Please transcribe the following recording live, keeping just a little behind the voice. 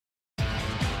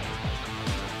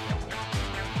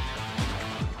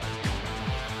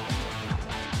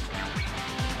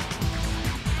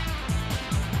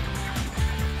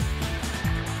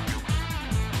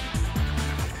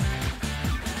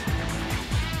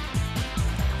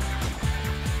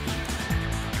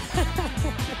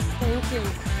Thank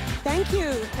you. Thank you,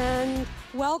 and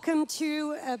welcome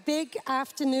to a big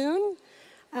afternoon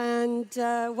and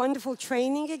wonderful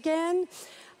training again.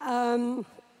 I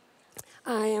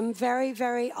am very,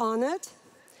 very honored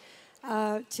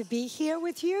to be here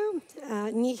with you.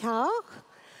 Ni hao.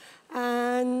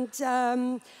 And,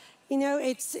 you know,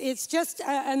 it's just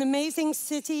an amazing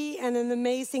city and an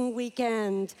amazing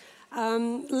weekend.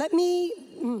 Let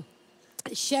me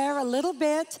share a little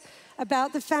bit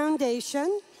about the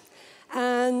foundation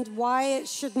and why it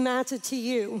should matter to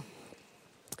you.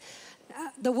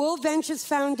 The WorldVentures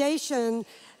Foundation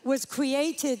was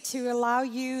created to allow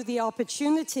you the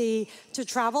opportunity to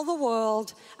travel the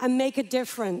world and make a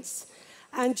difference.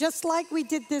 And just like we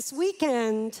did this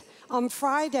weekend, on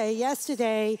Friday,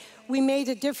 yesterday, we made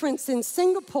a difference in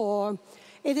Singapore.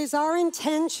 It is our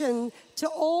intention to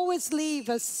always leave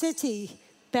a city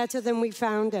better than we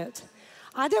found it.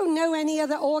 I don't know any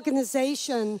other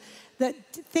organization that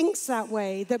thinks that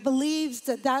way, that believes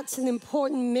that that's an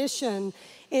important mission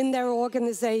in their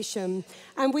organization.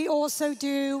 And we also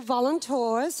do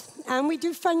volunteers, and we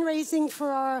do fundraising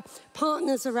for our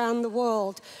partners around the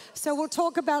world. So we'll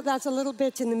talk about that a little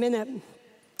bit in a minute.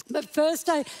 But first,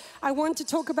 I want to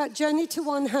talk about Journey to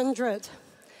 100.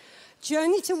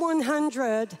 Journey to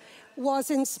 100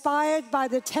 was inspired by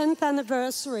the 10th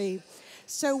anniversary.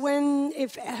 So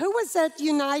who was at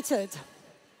United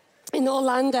in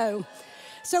Orlando?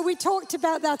 So we talked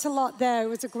about that a lot there. It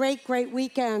was a great, great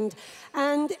weekend.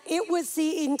 And it was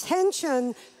the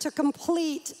intention to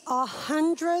complete our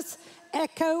 100th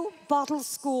Echo Bottle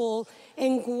School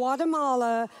in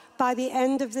Guatemala by the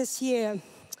end of this year.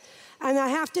 And I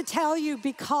have to tell you,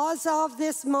 because of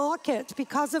this market,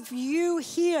 because of you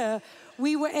here,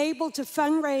 we were able to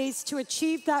fundraise to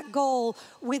achieve that goal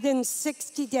within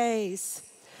 60 days.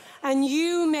 And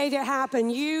you made it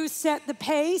happen. You set the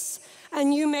pace,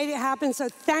 and you made it happen. So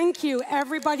thank you,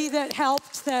 everybody that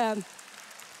helped there.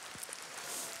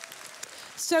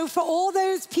 So for all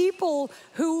those people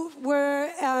who were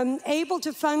able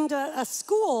to fund a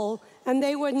school, and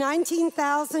they were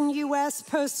 $19,000 US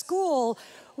per school,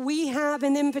 we have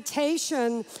an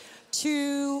invitation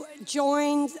to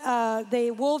join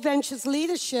the WorldVentures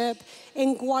leadership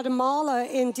in Guatemala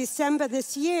in December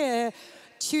this year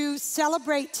to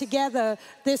celebrate together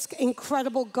this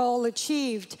incredible goal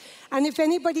achieved. And if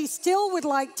anybody still would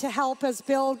like to help us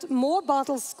build more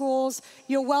bottle schools,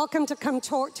 you're welcome to come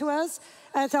talk to us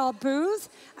at our booth,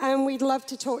 and we'd love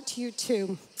to talk to you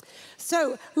too.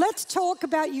 So let's talk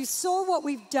about, you saw what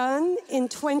we've done in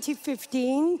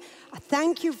 2015.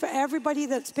 Thank you for everybody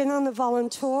that's been on the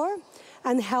volunteer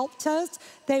and helped us.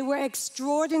 They were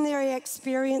extraordinary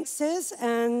experiences,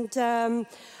 and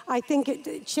I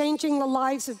think changing the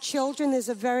lives of children is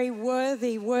a very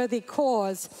worthy, worthy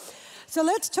cause. So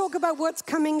let's talk about what's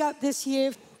coming up this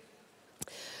year.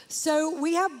 So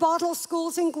we have bottle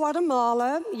schools in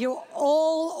Guatemala. You're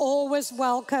all always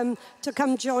welcome to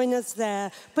come join us there.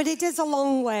 But it is a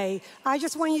long way. I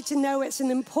just want you to know it's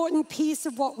an important piece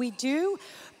of what we do,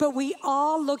 but we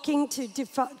are looking to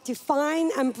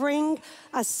define and bring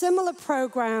a similar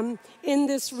program in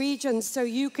this region so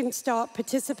you can start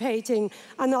participating.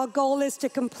 And our goal is to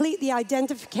complete the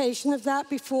identification of that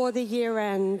before the year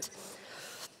end.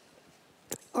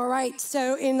 All right,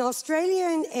 so in Australia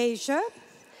and Asia,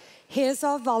 here's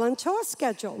our volunteer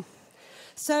schedule.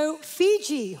 So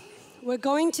Fiji, we're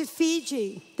going to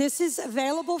Fiji. This is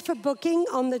available for booking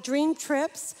on the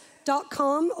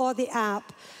dreamtrips.com or the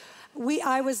app.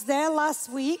 I was there last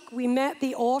week. We met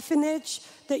the orphanage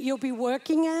that you'll be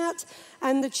working at,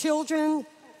 and the children.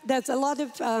 There's a lot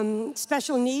of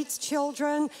special needs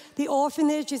children. The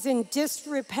orphanage is in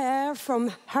disrepair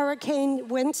from Hurricane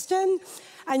Winston,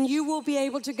 and you will be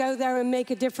able to go there and make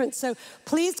a difference. So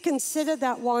please consider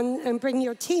that one and bring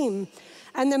your team.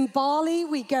 And then Bali,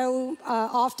 we go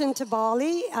often to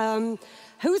Bali.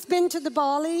 Who's been to the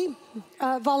Bali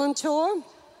volunteer?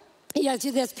 Yeah,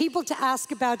 there's people to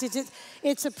ask about it.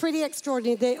 It's a pretty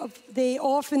extraordinary. The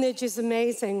orphanage is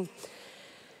amazing.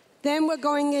 Then we're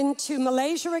going into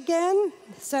Malaysia again.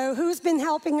 So who's been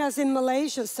helping us in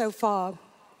Malaysia so far?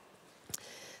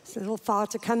 It's a little far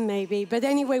to come maybe. But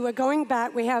anyway, we're going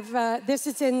back. We have, this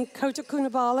is in Kota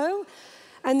Kinabalu.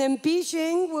 And then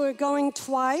Beijing, we're going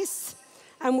twice.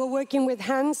 And we're working with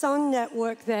Hands-On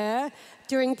Network there,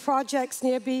 doing projects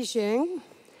near Beijing.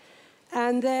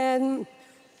 And then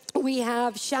we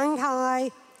have Shanghai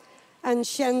and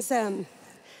Shenzhen.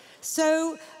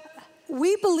 So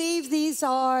we believe these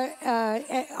are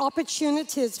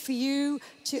opportunities for you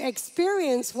to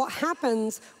experience what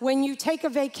happens when you take a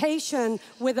vacation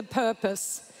with a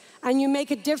purpose. and you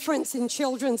make a difference in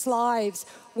children's lives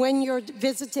when you're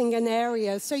visiting an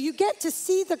area. So you get to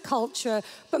see the culture,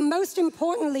 but most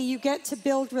importantly, you get to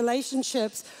build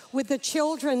relationships with the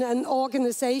children and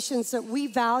organizations that we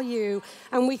value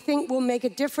and we think will make a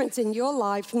difference in your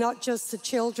life, not just the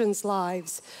children's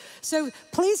lives. So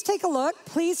please take a look.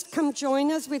 Please come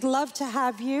join us. We'd love to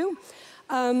have you.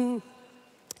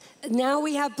 Now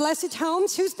we have Blessed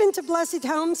Homes. Who's been to Blessed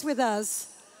Homes with us?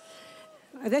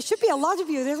 There should be a lot of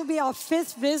you. This will be our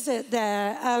 5th visit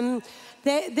there.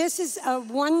 This is a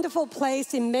wonderful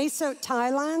place in Mae Sot,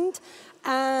 Thailand.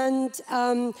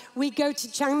 And we go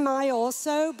to Chiang Mai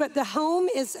also. But the home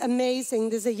is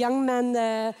amazing. There's a young man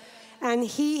there, and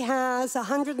he has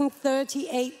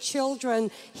 138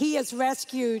 children he has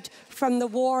rescued from the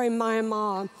war in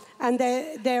Myanmar. And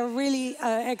they're really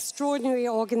an extraordinary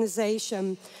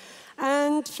organization.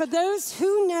 And for those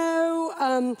who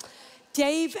know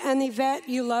Dave and Yvette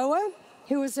Uloa,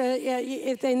 who is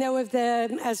if they know of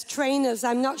them as trainers,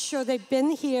 I'm not sure they've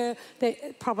been here,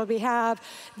 they probably have.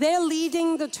 They're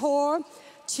leading the tour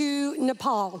to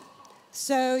Nepal.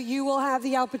 So you will have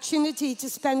the opportunity to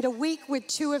spend a week with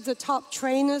 2 of the top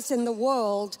trainers in the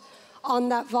world on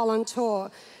that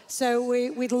volunteer. So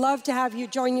we'd love to have you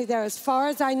join you there. As far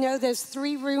as I know, there's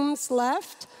 3 rooms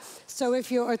left. So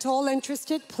if you're at all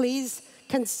interested, please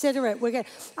consider it.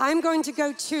 I'm going to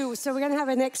go too, so we're going to have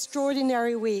an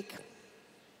extraordinary week.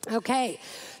 Okay,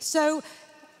 so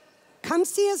come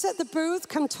see us at the booth.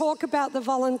 Come talk about the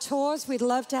volunteers. We'd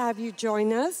love to have you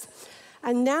join us.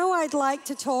 And now I'd like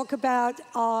to talk about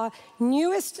our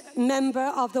newest member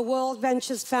of the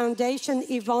WorldVentures Foundation,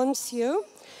 Yvonne Siow.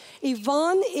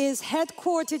 Yvonne is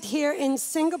headquartered here in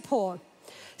Singapore.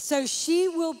 So she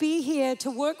will be here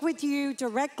to work with you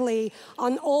directly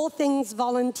on all things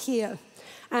volunteer.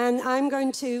 And I'm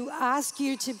going to ask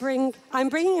you to I'm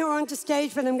bringing her onto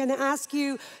stage, but I'm going to ask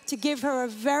you to give her a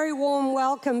very warm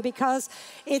welcome because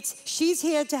she's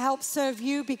here to help serve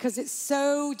you because it's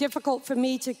so difficult for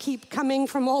me to keep coming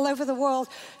from all over the world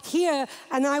here,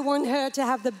 and I want her to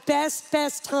have the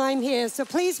best time here. So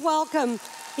please welcome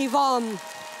Yvonne.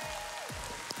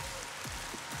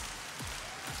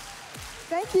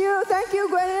 Thank you,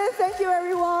 Gwyneth. Thank you,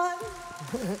 everyone.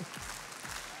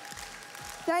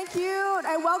 Thank you,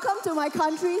 and welcome to my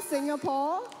country,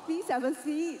 Singapore. Please have a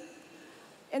seat.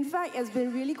 In fact, it's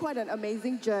been really quite an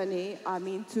amazing journey,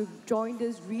 to join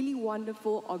this really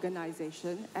wonderful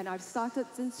organization, and I've started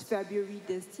since February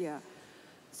this year.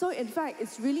 So in fact,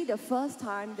 it's really the first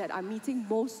time that I'm meeting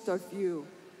most of you.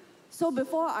 So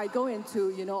before I go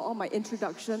into, all my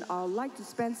introduction, I'd like to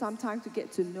spend some time to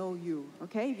get to know you,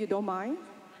 okay, if you don't mind?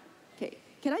 Okay,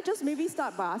 can I just maybe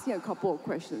start by asking a couple of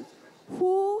questions?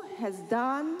 Who has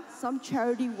done some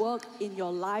charity work in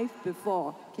your life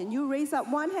before? Can you raise up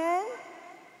one hand?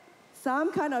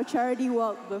 Some kind of charity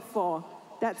work before.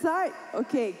 That's right?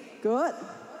 Okay, good.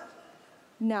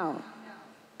 Now,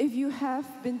 if you have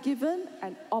been given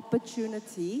an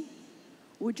opportunity,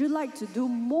 would you like to do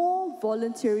more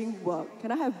volunteering work?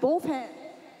 Can I have both hands?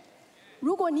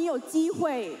 如果你有机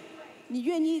会，你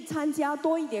愿意参加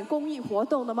多一点公益活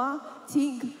动的吗？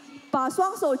请把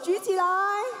双手举起来。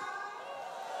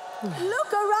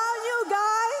Look around you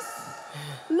guys.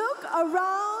 Look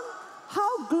around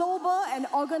how global an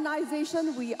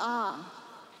organization we are.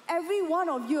 Every one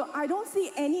of you, I don't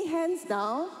see any hands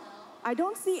down. I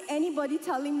don't see anybody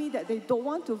telling me that they don't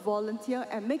want to volunteer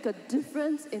and make a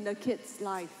difference in the kids'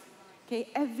 life. Okay,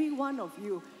 every one of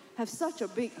you have such a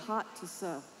big heart to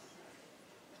serve.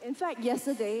 In fact,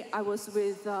 yesterday, I was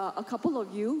with a couple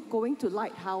of you going to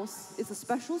Lighthouse. It's a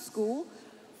special school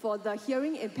for the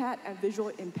hearing impaired and visual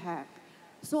impaired.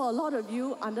 So a lot of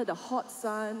you, under the hot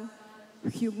sun,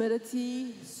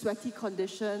 humidity, sweaty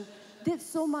condition, did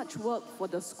so much work for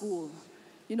the school.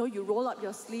 You roll up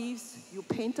your sleeves, you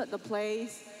painted the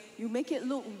place, you make it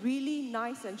look really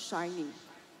nice and shiny.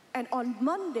 And on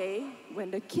Monday,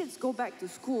 when the kids go back to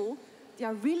school, they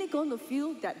are really going to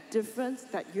feel that difference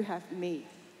that you have made.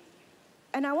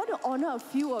 And I want to honor a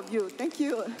few of you. Thank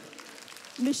you.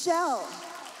 Michelle.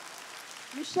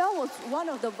 Michelle was one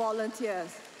of the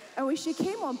volunteers. And when she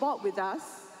came on board with us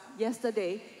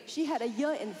yesterday, she had a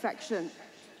ear infection.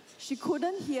 She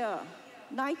couldn't hear.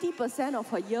 90% of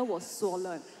her ear was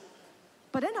swollen.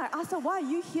 But then I asked her, why are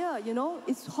you here?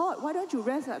 It's hot. Why don't you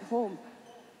rest at home?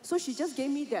 So she just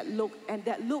gave me that look, and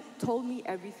that look told me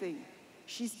everything.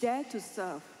 She's there to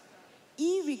serve.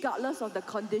 Irregardless of the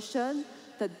condition,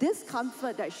 the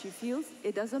discomfort that she feels,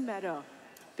 it doesn't matter.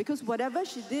 Because whatever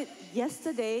she did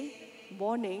yesterday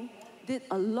morning did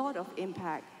a lot of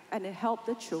impact, and it helped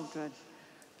the children.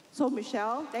 So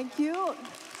Michelle, thank you.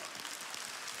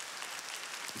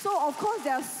 So of course,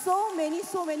 there are so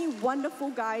many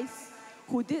wonderful guys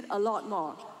who did a lot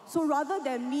more. So rather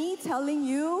than me telling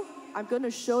you, I'm going to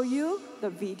show you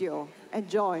the video.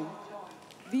 Enjoy.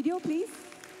 Video, please.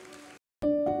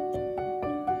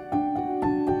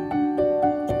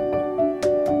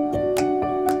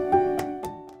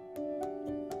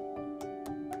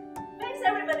 Thanks,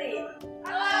 everybody.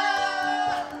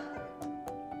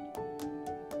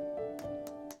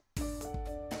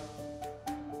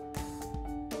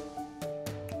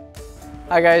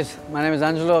 Hi guys, my name is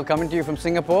Angelo, coming to you from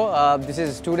Singapore. This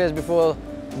is 2 days before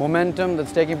Momentum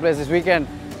that's taking place this weekend.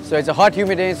 So it's a hot,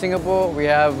 humid day in Singapore. We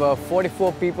have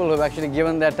 44 people who have actually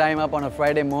given their time up on a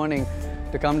Friday morning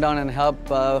to come down and help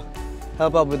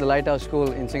out with the Lighthouse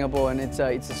School in Singapore. And it's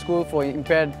a school for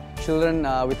impaired children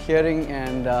with hearing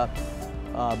and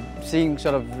seeing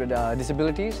sort of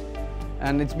disabilities.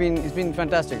 And it's been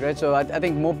fantastic, right? So I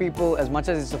think more people, as much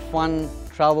as it's a fun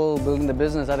travel, building the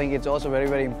business, I think it's also very,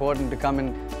 very important to come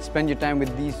and spend your time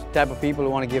with these type of people who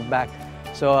want to give back.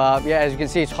 So yeah, as you can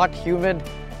see, it's hot, humid,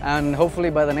 and hopefully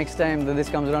by the next time that this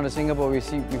comes around to Singapore, we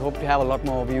hope to have a lot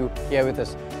more of you here with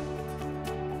us.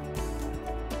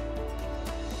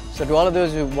 So to all of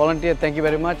those who volunteered, thank you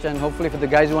very much, and hopefully for the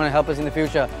guys who want to help us in the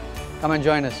future, come and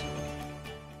join us.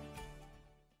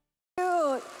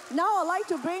 Now I'd like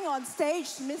to bring on stage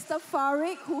Mr.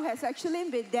 Farid, who has actually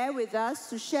been there with us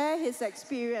to share his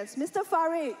experience. Mr.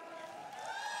 Farid.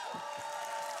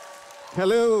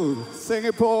 Hello,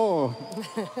 Singapore.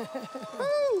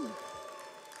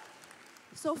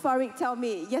 So Farid, tell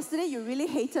me, yesterday you really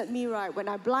hated me, right? When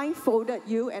I blindfolded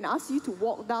you and asked you to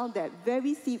walk down that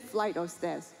very steep flight of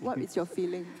stairs. What is your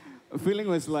feeling? The feeling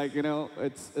was like, you know,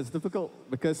 it's difficult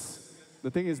because the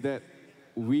thing is that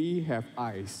we have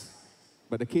eyes,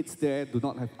 but the kids there do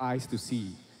not have eyes to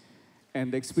see.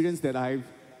 And the experience that I've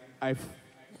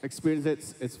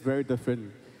experienced, it's very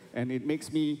different. And it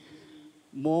makes me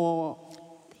more,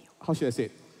 how should I say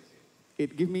it?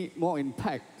 It gives me more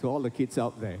impact to all the kids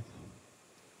out there.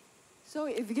 So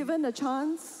if given a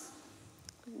chance,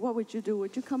 what would you do?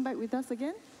 Would you come back with us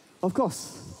again? Of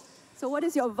course. So what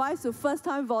is your advice to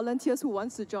first-time volunteers who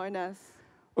wants to join us?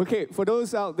 Okay, for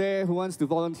those out there who wants to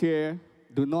volunteer,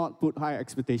 do not put high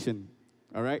expectation,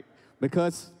 all right?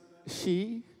 Because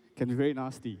she can be very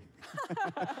nasty.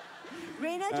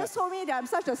 Rainer just told me that I'm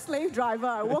such a slave driver.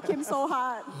 I work him so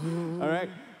hard. All right?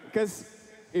 Because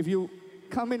if you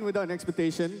come in without an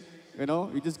expectation, you know,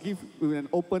 you just give with an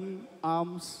open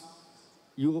arms,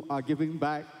 you are giving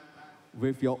back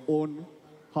with your own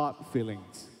heart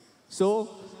feelings. So,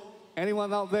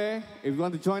 anyone out there, if you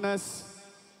want to join us,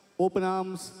 open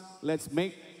arms, let's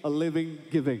make a living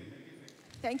giving.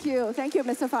 Thank you,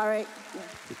 Mr. Farid. Yeah.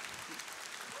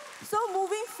 So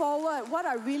moving forward, what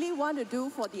I really want to do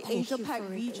for the Asia-Pac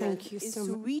region is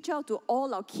to reach out to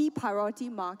all our key priority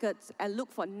markets and look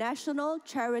for national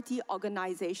charity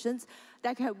organizations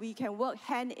that we can work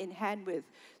hand in hand with.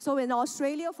 So in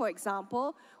Australia, for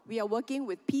example, we are working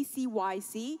with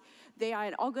PCYC. They are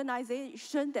an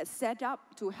organization that's set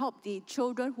up to help the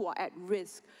children who are at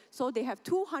risk. So they have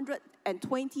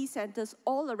 220 centers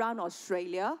all around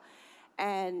Australia.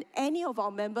 And any of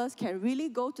our members can really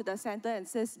go to the center and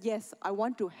says, yes, I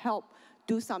want to help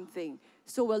do something.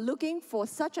 So we're looking for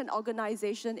such an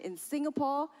organization in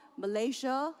Singapore,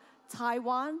 Malaysia,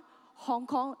 Taiwan, Hong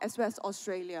Kong, as well as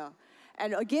Australia.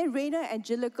 And again, Rainer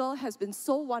Angelical has been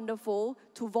so wonderful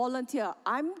to volunteer.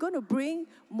 I'm going to bring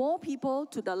more people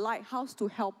to the Lighthouse to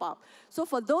help out. So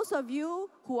for those of you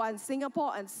who are in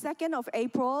Singapore on 2nd of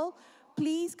April,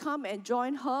 please come and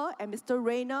join her and Mr.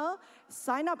 Rainer.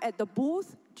 Sign up at the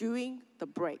booth during the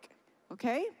break,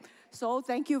 okay? So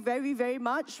thank you very, very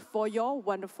much for your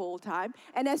wonderful time.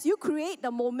 And as you create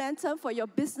the momentum for your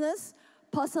business,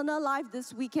 personal life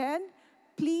this weekend,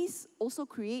 please also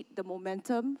create the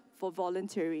momentum for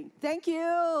volunteering. Thank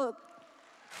you.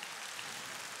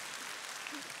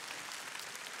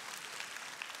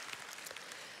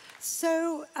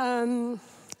 So, and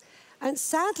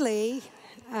sadly,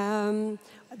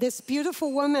 this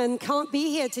beautiful woman can't be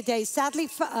here today. Sadly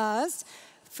for us,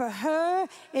 for her,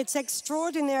 it's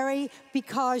extraordinary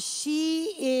because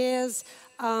she is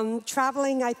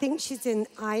traveling, I think she's in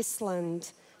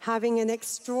Iceland, having an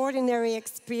extraordinary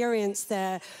experience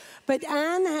there. But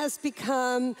Anne has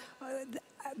become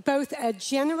both a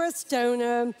generous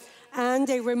donor and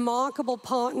a remarkable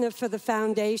partner for the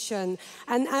foundation.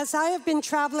 And as I have been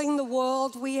traveling the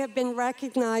world, we have been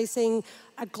recognizing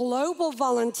a global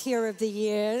volunteer of the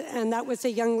year, and that was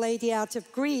a young lady out of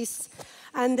Greece.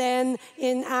 And then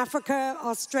in Africa,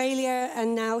 Australia,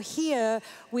 and now here,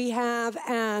 we have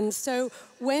Anne. So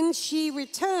when she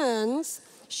returns,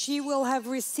 she will have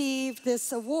received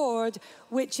this award,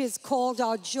 which is called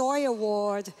our Joy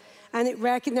Award, and it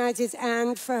recognizes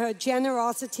Anne for her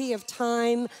generosity of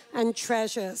time and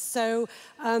treasure. So,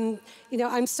 you know,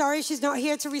 I'm sorry she's not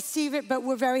here to receive it, but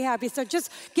we're very happy. So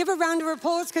just give a round of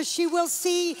applause because she will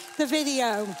see the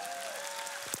video.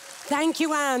 Thank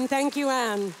you, Anne. Thank you,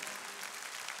 Anne.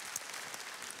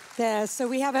 There, so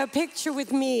we have a picture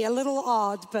with me, a little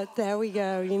odd, but there we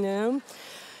go, you know.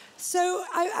 So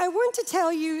I want to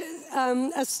tell you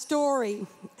a story,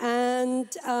 and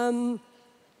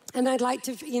I'd like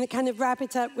to, you know, kind of wrap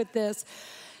it up with this.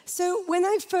 So when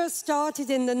I first started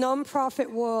in the nonprofit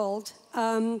world,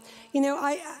 you know,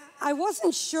 I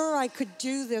wasn't sure I could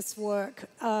do this work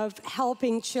of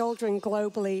helping children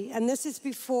globally, and this is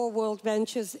before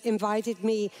WorldVentures invited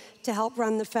me to help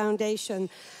run the foundation.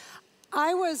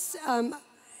 I was,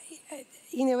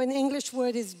 you know, an English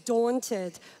word is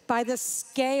daunted by the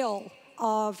scale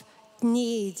of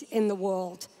need in the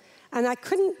world. And I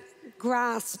couldn't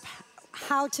grasp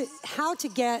how to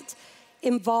get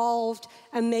involved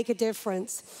and make a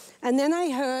difference. And then I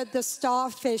heard the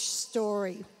starfish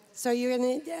story. So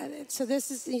this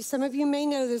is, some of you may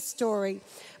know this story,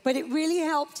 but it really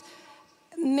helped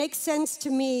make sense to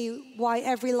me why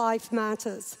every life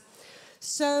matters.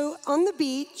 So on the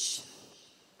beach,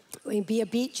 it could be a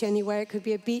beach anywhere. It could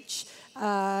be a beach, you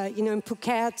know, in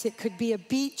Phuket. It could be a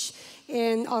beach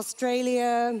in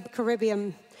Australia,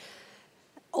 Caribbean.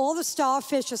 All the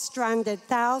starfish are stranded.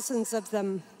 Thousands of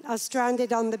them are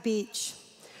stranded on the beach.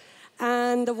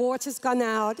 And the water's gone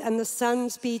out, and the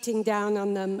sun's beating down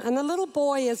on them. And a little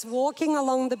boy is walking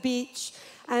along the beach,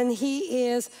 and he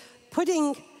is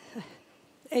putting,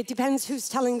 it depends who's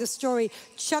telling the story,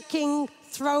 chucking,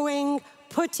 throwing,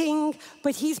 putting,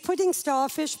 but he's putting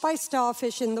starfish by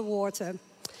starfish in the water.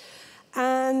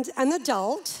 And an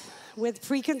adult with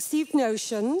preconceived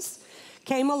notions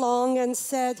came along and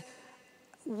said,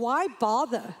 why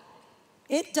bother?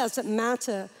 It doesn't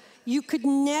matter. You could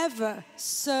never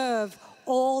serve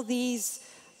all these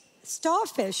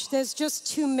starfish. There's just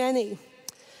too many.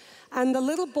 And the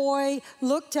little boy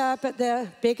looked up at the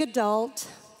big adult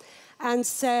and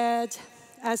said,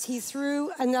 as he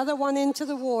threw another one into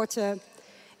the water,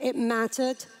 it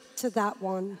mattered to that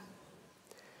one.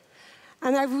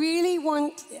 And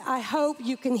I hope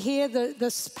you can hear the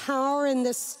the power in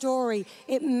this story.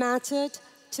 It mattered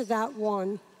to that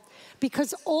one.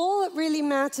 Because all that really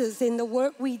matters in the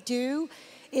work we do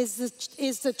is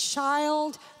the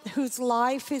child whose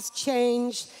life is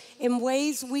changed in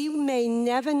ways we may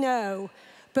never know,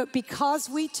 but because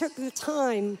we took the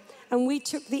time and we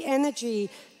took the energy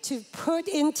to put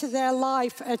into their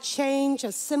life a change,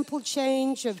 a simple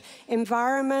change of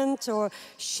environment or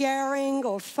sharing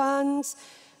or funds,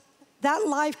 that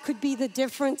life could be the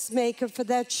difference maker for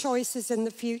their choices in the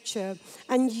future.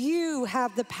 And you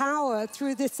have the power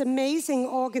through this amazing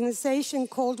organization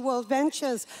called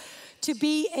WorldVentures to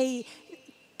be a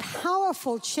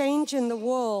powerful change in the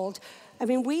world. I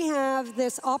mean, we have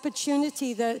this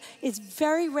opportunity that is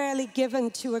very rarely given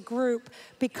to a group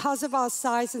because of our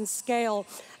size and scale.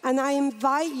 And I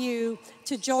invite you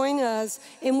to join us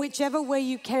in whichever way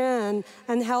you can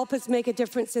and help us make a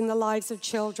difference in the lives of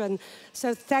children.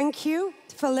 So thank you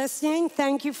for listening.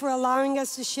 Thank you for allowing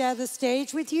us to share the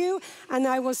stage with you. And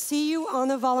I will see you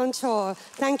on a volunteer.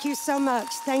 Thank you so much.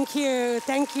 Thank you.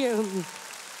 Thank you.